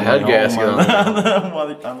 We blew the head gasket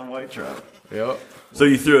on the white truck. Yep. So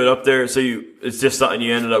you threw it up there. So it's just something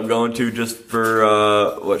you ended up going to just for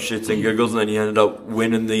shits and giggles, and then you ended up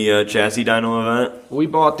winning the chassis dyno event. We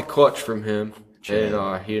bought the clutch from him,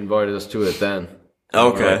 and he invited us to it then.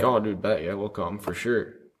 Okay. Like, oh, dude, bet yeah, we'll come for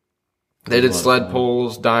sure. They did sled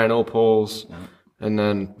pulls, dyno pulls, and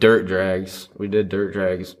then dirt drags. We did dirt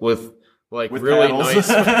drags with really paddles.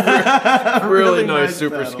 nice, really nice nice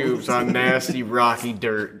super paddles. scoops on nasty rocky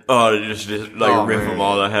dirt. Oh, just rip them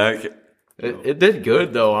all the heck. It did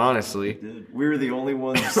good though, honestly. We were the only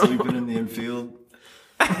ones sleeping in the infield.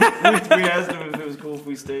 We asked them if it was cool if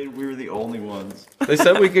we stayed. We were the only ones. They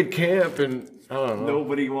said we could camp, and I don't know.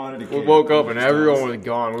 Nobody wanted to camp. We woke up and everyone was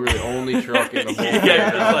gone. We were the only truck in the whole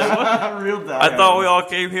Yeah, like, what? Real die. I thought we all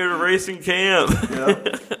came here to racing camp.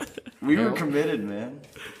 Yeah. We were committed, man.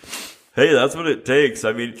 Hey, that's what it takes.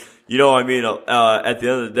 I mean, at the end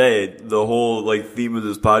of the day, the whole theme of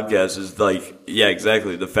this podcast is yeah,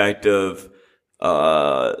 exactly. The fact of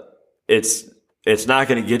it's not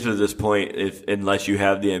going to get to this point unless you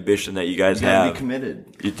have the ambition that you guys have. To be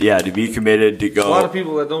committed. To be committed to go. A lot of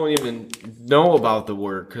people that don't even know about the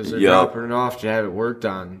work because they're dropping it off to have it worked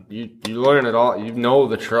on. You learn it all. You know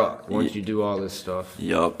the truck once you do all this stuff.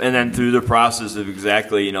 Yep. And then through the process of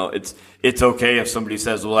it's okay if somebody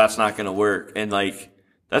says, well, that's not going to work. And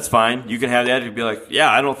that's fine. You can have the attitude to be like,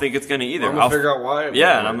 yeah, I don't think it's going to either. I'm going to figure out why.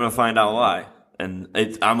 And I'm going to find out why. And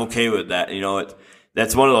I'm okay with that.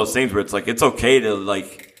 That's one of those things where it's it's okay to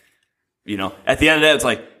at the end of the day, it's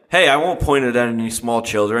like, hey, I won't point it at any small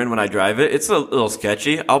children when I drive it. It's a little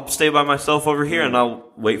sketchy. I'll stay by myself over here and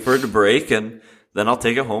I'll wait for it to break and then I'll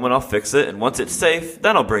take it home and I'll fix it. And once it's safe,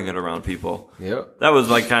 then I'll bring it around people. Yep. That was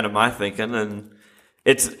kind of my thinking. And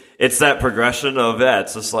it's that progression of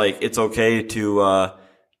it's just it's okay to,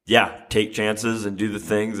 take chances and do the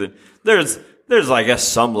things. And there's I guess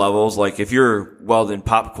some levels, if you're welding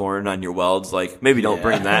popcorn on your welds, maybe don't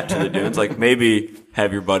bring that to the dunes. Maybe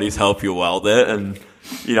have your buddies help you weld it. And,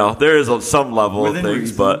 there is some level of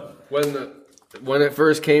things, but when it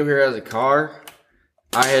first came here as a car,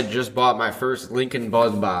 I had just bought my first Lincoln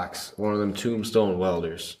Buzz box, one of them Tombstone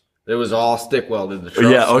welders. It was all stick welded. The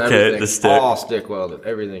trucks, everything, the stick. All stick welded,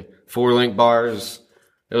 everything. 4-link bars,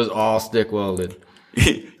 it was all stick welded.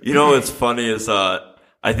 What's funny is,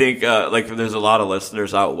 I think, there's a lot of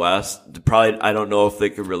listeners out west. Probably, I don't know if they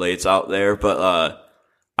could relate out there, but,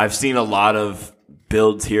 I've seen a lot of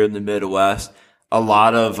builds here in the Midwest. A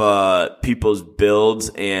lot of, people's builds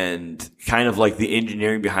and kind of the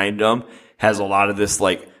engineering behind them has a lot of this,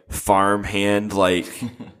 farm hand,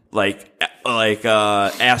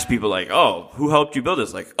 ask people oh, who helped you build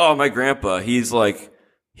this? Oh, my grandpa, he's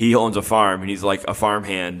he owns a farm and he's a farm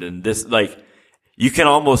hand and this, you can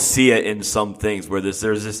almost see it in some things where there's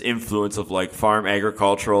this influence of farm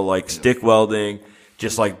agricultural, stick welding,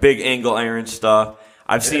 just big angle iron stuff.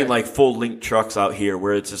 I've seen full link trucks out here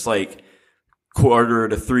where it's just quarter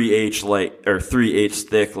to 3/8 or 3/8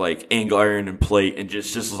 thick angle iron and plate and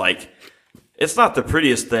just it's not the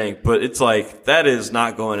prettiest thing, but it's that is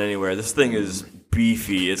not going anywhere. This thing is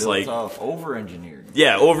beefy. It's over engineered.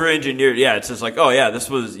 over-engineered. Yeah, it's just like, oh yeah,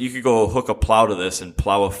 you could go hook a plow to this and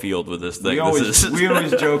plow a field with this thing. We always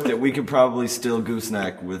joke that we could probably still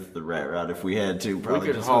gooseneck with the rat rod if we had to. Probably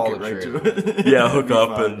could just haul hook it a right trailer. to it. Yeah, hook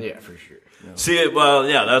up and Yeah, for sure. see it. Well,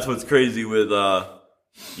 yeah, that's what's crazy with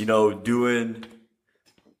doing.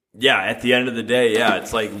 Yeah, at the end of the day, yeah,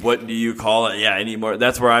 it's like, what do you call it? Yeah, anymore.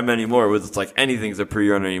 That's where I'm anymore. It's like anything's a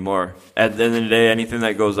pre-run anymore. At the end of the day, anything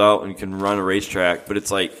that goes out and can run a racetrack, but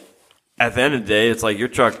it's like, at the end of the day, it's like your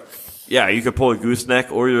truck, yeah, you could pull a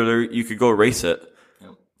gooseneck or you could go race it.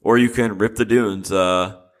 Yep. Or you can rip the dunes.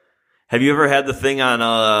 Have you ever had the thing on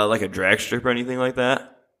like a drag strip or anything like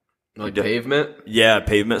that? Like pavement? Yeah,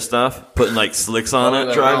 pavement stuff. Putting like slicks on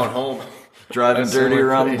it. Driving dirty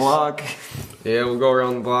around the block. Yeah, we'll go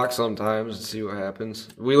around the block sometimes and see what happens.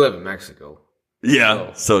 We live in Mexico.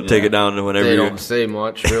 Yeah, so take it down to whenever they don't say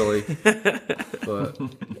much, really. But,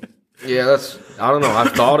 yeah, I don't know.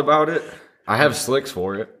 I've thought about it. I have slicks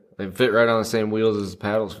for it. They fit right on the same wheels as the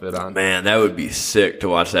paddles fit on. Man, that would be sick to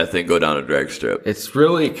watch that thing go down a drag strip. It's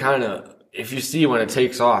really kind of, if you see when it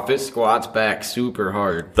takes off, it squats back super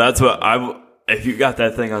hard. That's what if you got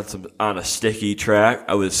that thing on a sticky track,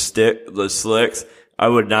 the slicks, I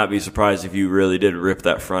would not be surprised if you really did rip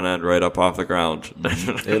that front end right up off the ground.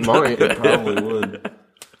 It might. It probably would.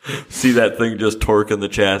 See that thing just torquing the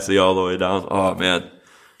chassis all the way down. Oh, man.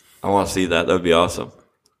 I want to see that. That would be awesome.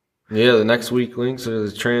 Yeah, the next weak links are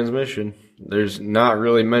the transmission. There's not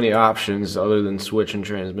really many options other than switching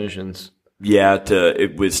transmissions. Yeah,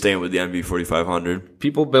 staying with the NV4500.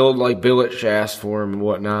 People build like billet shafts for them and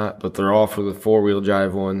whatnot, but they're all for the 4-wheel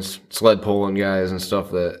drive ones, sled pulling guys and stuff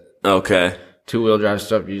that. Okay. 2-wheel drive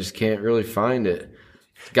stuff, you just can't really find it.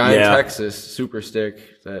 Guy in Texas, Super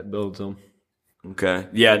Stick, that builds them. Okay.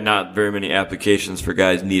 Yeah, not very many applications for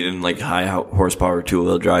guys needing like high horsepower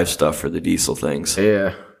 2-wheel drive stuff for the diesel things.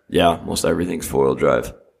 Yeah. Yeah, most everything's 4-wheel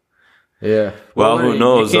drive. Yeah. Well, who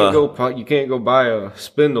knows? You can't go buy a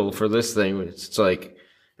spindle for this thing. It's like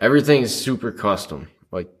everything's super custom,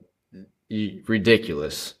 like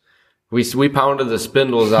ridiculous. We pounded the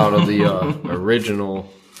spindles out of the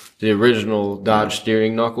original Dodge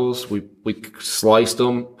steering knuckles. We sliced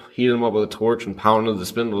them, heated them up with a torch, and pounded the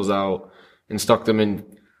spindles out and stuck them in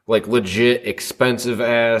like legit expensive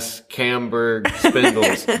ass Camberg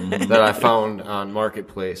spindles that I found on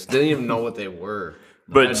Marketplace. Didn't even know what they were.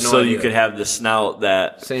 But so you could have the snout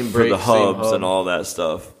that same for brakes, the hubs hub. And all that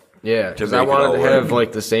stuff. Yeah, because I wanted to have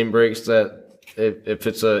like the same brakes that if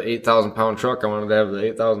it's a 8,000 pound truck, I wanted to have the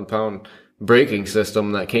 8,000 pound braking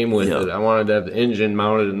system that came with it. I wanted to have the engine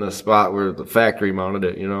mounted in the spot where the factory mounted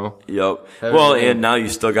it, you know? Yep. Well, and now you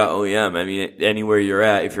still got OEM. I mean, anywhere you're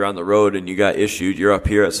at, if you're on the road and you got issued, you're up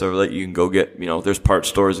here at Silver Lake, you can go get, there's parts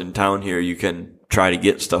stores in town here. You can try to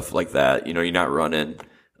get stuff like that. You're not running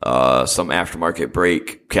some aftermarket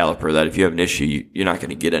brake caliper that if you have an issue, you're not going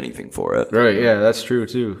to get anything for it. Right, yeah, that's true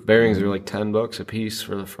too. Bearings are like $10 a piece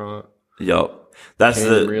for the front. Yep. That's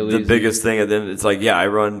the biggest thing. And then it's like, I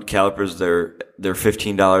run calipers. They're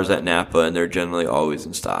 $15 at Napa, and they're generally always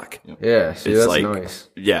in stock. Yeah, see, that's like, nice.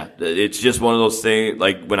 Yeah, it's just one of those things.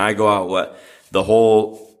 Like when I go out,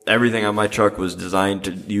 everything on my truck was designed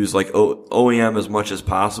to use like OEM as much as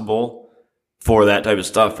possible for that type of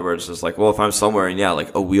stuff. Where it's just like, well, if I'm somewhere and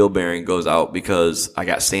like a wheel bearing goes out because I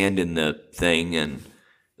got sand in the thing, and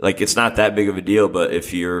like it's not that big of a deal. But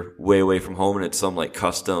if you're way away from home and it's some like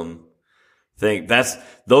custom thing,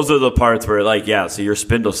 those are the parts where like, so your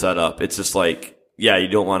spindle setup, it's just like, you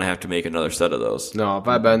don't want to have to make another set of those. No, if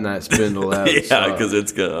I bend that spindle, that because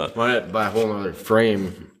it's gonna might buy a whole other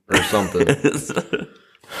frame or something.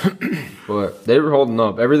 But they were holding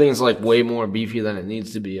up. Everything's like way more beefy than it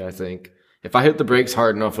needs to be, I think. If I hit the brakes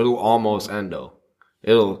hard enough, it'll almost endo.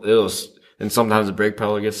 And sometimes the brake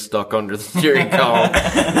pedal gets stuck under the steering column.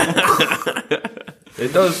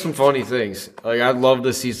 It does some funny things. Like, I'd love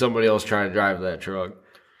to see somebody else try to drive that truck.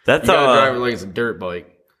 You gotta drive it like it's a dirt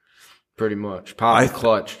bike. Pretty much. Pop the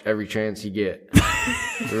clutch every chance you get.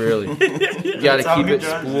 Really. You gotta keep it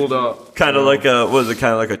spooled up. Kind of like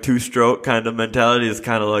a two-stroke kind of mentality. It's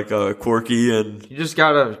kind of like a quirky and... You just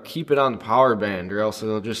gotta keep it on the power band or else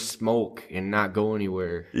it'll just smoke and not go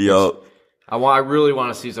anywhere. Yup. I really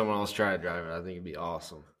want to see someone else try to drive it. I think it'd be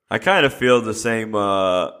awesome. I kind of feel the same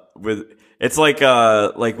with... It's like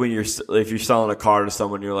when if you're selling a car to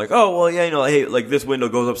someone, you're like, oh well, hey, like this window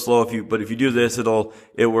goes up slow but if you do this,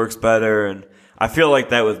 it works better. And I feel like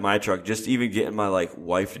that with my truck. Just even getting my like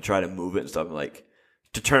wife to try to move it and stuff, like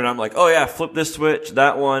to turn it, I'm like, oh yeah, flip this switch,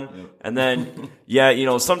 that one, and then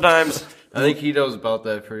sometimes I think he knows about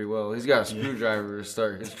that pretty well. He's got a screwdriver to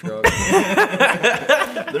start his truck.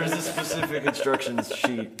 There's a specific instructions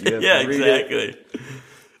sheet. You have Yeah, to read it. exactly.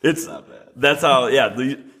 It's Not bad. that's how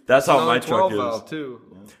that's how my Another truck 12 is. valve too.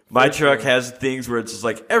 My truck has things where it's just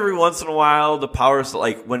like every once in a while the power,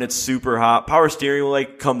 like when it's super hot, power steering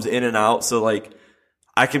like comes in and out. So like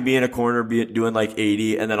I can be in a corner doing like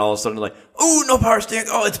 80 and then all of a sudden like, oh, no power steering.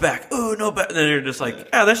 Oh, it's back. Oh, no back. And then you're just like,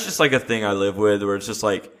 yeah, that's just like a thing I live with where it's just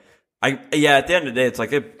like, at the end of the day, it's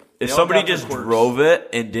like if all somebody got their just quirks. drove it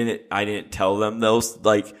and I didn't tell them those,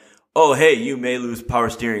 like, oh, hey, you may lose power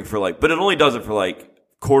steering for like, but it only does it for like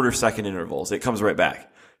quarter second intervals. It comes right back.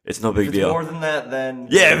 It's no big If it's deal. more than that, then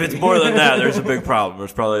Yeah, if it's more than that, there's a big problem.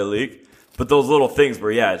 There's probably a leak. But those little things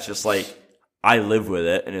where, yeah, it's just like, I live with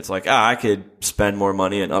it, and it's like, I could spend more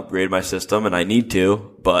money and upgrade my system, and I need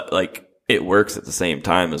to, but, like, it works at the same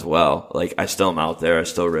time as well. Like, I still am out there. I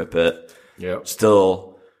still rip it. Yep.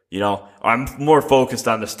 Still, I'm more focused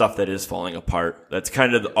on the stuff that is falling apart. That's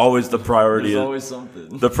kind of always the priority. there's always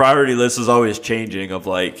something. The priority list is always changing of,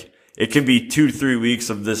 like, it can be 2 to 3 weeks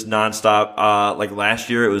of this nonstop. Like last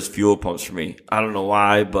year, it was fuel pumps for me. I don't know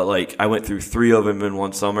why, but like I went through 3 of them in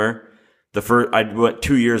one summer. I went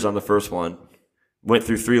 2 years on the first one. Went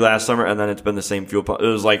through 3 last summer, and then it's been the same fuel pump. It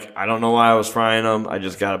was like, I don't know why I was frying them. I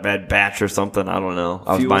just got a bad batch or something. I don't know.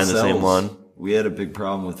 I was Fuel buying the same cells. one. We had a big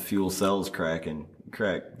problem with fuel cells cracking.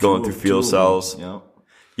 Going through fuel cells. Yep.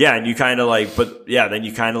 Yeah, and you kind of like, then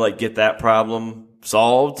you kind of like get that problem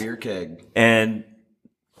solved. Beer keg. And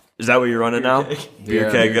is that what you're running now?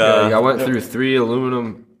 Beer keg. I went through 3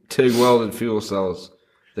 aluminum TIG welded fuel cells.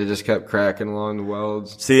 They just kept cracking along the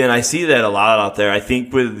welds. See, and I see that a lot out there. I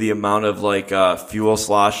think with the amount of like fuel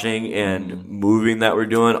sloshing and moving that we're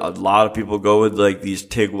doing, a lot of people go with like these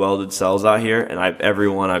TIG welded cells out here, and every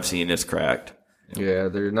one I've seen is cracked. Yeah,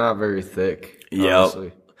 they're not very thick. Yep.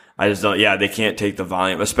 Honestly. I just don't. Yeah, they can't take the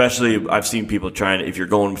volume. Especially, I've seen people trying to. If you're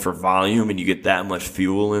going for volume and you get that much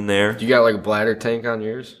fuel in there. You got like a bladder tank on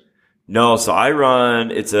yours? No, so I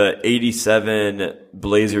run. It's a '87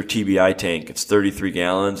 Blazer TBI tank. It's 33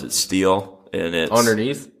 gallons. It's steel, and it's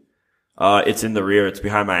Underneath? It's in the rear. It's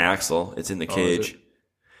behind my axle. It's in the is cage. it?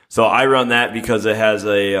 So I run that because it has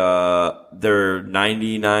they're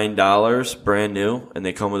 $99 brand new, and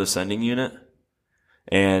they come with a sending unit.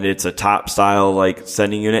 And it's a top style like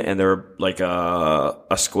sending unit, and they're like a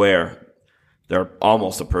square. They're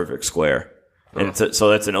almost a perfect square. And so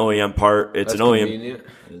that's an OEM part. It's That's an OEM. convenient.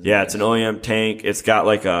 Yeah, it's an OEM tank. It's got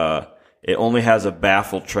like it only has a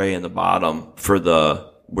baffle tray in the bottom for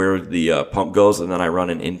where the pump goes, and then I run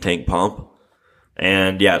an in-tank pump.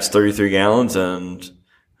 And yeah, it's 33 gallons, and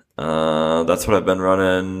that's what I've been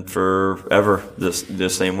running forever.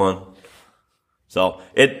 This same one. So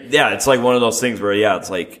it's like one of those things where it's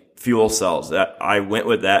like fuel cells. That I went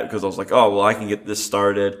with that because I was like, oh well, I can get this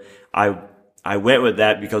started. I went with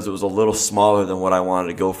that because it was a little smaller than what I wanted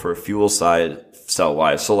to go for a fuel side cell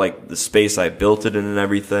wise. So like the space I built it in and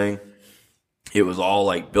everything, it was all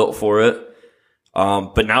like built for it.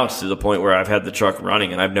 But now it's to the point where I've had the truck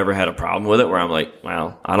running and I've never had a problem with it where I'm like,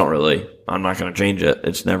 well, I'm not going to change it.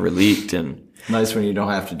 It's never leaked. And Nice when you don't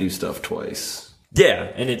have to do stuff twice. yeah.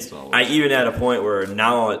 And I even at a point where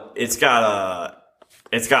now it's got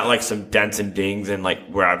like some dents and dings and like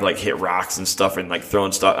where I've like hit rocks and stuff and like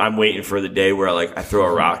throwing stuff. I'm waiting for the day where like I throw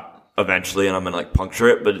a rock eventually and I'm gonna like puncture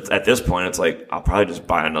it. But at this point, it's like I'll probably just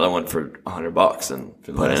buy another one for $100 and If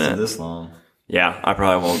it put in lasted it. this long. Yeah, I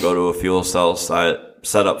probably won't go to a fuel cell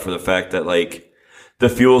set up for the fact that like the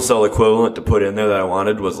fuel cell equivalent to put in there that I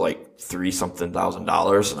wanted was like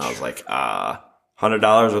 $3,000 and I was like, $100 or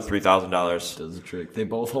 $3,000. Does the trick. They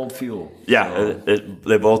both hold fuel. Yeah, So,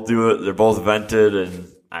 they both do it. They're both vented, and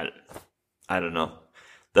I don't know.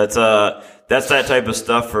 That's that type of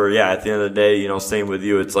stuff. For at the end of the day, same with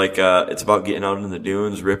you. It's like it's about getting out in the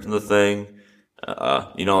dunes, ripping the thing.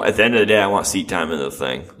 At the end of the day, I want seat time in the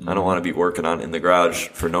thing. I don't want to be working on it in the garage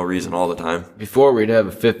for no reason all the time. Before we'd have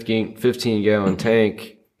a 15-gallon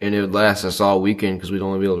tank, and it would last us all weekend because we'd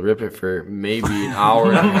only be able to rip it for maybe an hour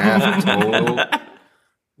and a half total.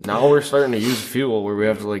 Now we're starting to use fuel where we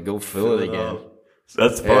have to like go fill it again.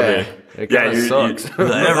 That's funny. It kinda sucks.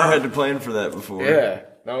 I never had to plan for that before. Yeah.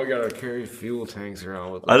 Now we gotta carry fuel tanks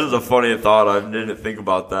around with us. That is a funny thought. I didn't think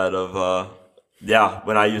about that.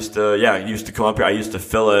 When I used to come up here, I used to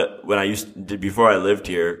fill it before I lived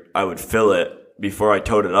here. I would fill it before I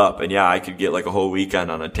towed it up, and I could get like a whole weekend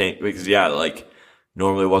on a tank because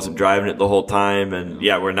normally wasn't driving it the whole time, and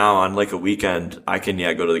we're now on like a weekend. I can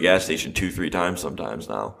go to the gas station 2-3 times sometimes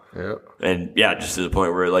now. Yep. And just to the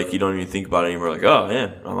point where like you don't even think about it anymore. Like, oh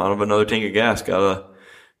man, I'm out of another tank of gas. Gotta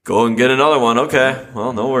go and get another one. Okay,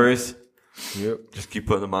 well, no worries. Yep. Just keep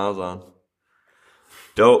putting the miles on.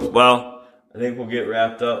 Dope. Well, I think we'll get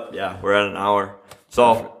wrapped up. Yeah, we're at an hour.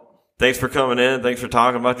 So thanks for coming in. Thanks for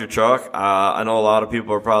talking about your truck. I know a lot of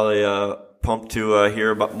people are probably pumped to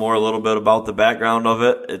hear about a little bit about the background of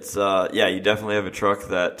it. It's you definitely have a truck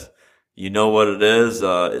that you know what it is.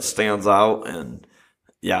 It stands out, and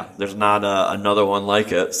there's not another one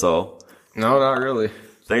like it. So No, not really.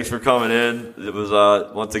 thanks for coming in. It was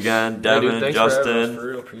once again Devin, Thanks for having us, Justin, for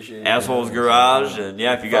real. Appreciate it. Assholes Garage, and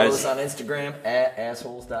if you Follow guys us on Instagram at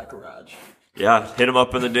assholes.garage. hit them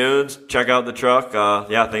up in the dunes. Check out the truck.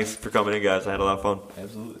 Thanks for coming in, guys. I had a lot of fun.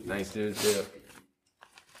 Absolutely. Thanks, dude. Yeah.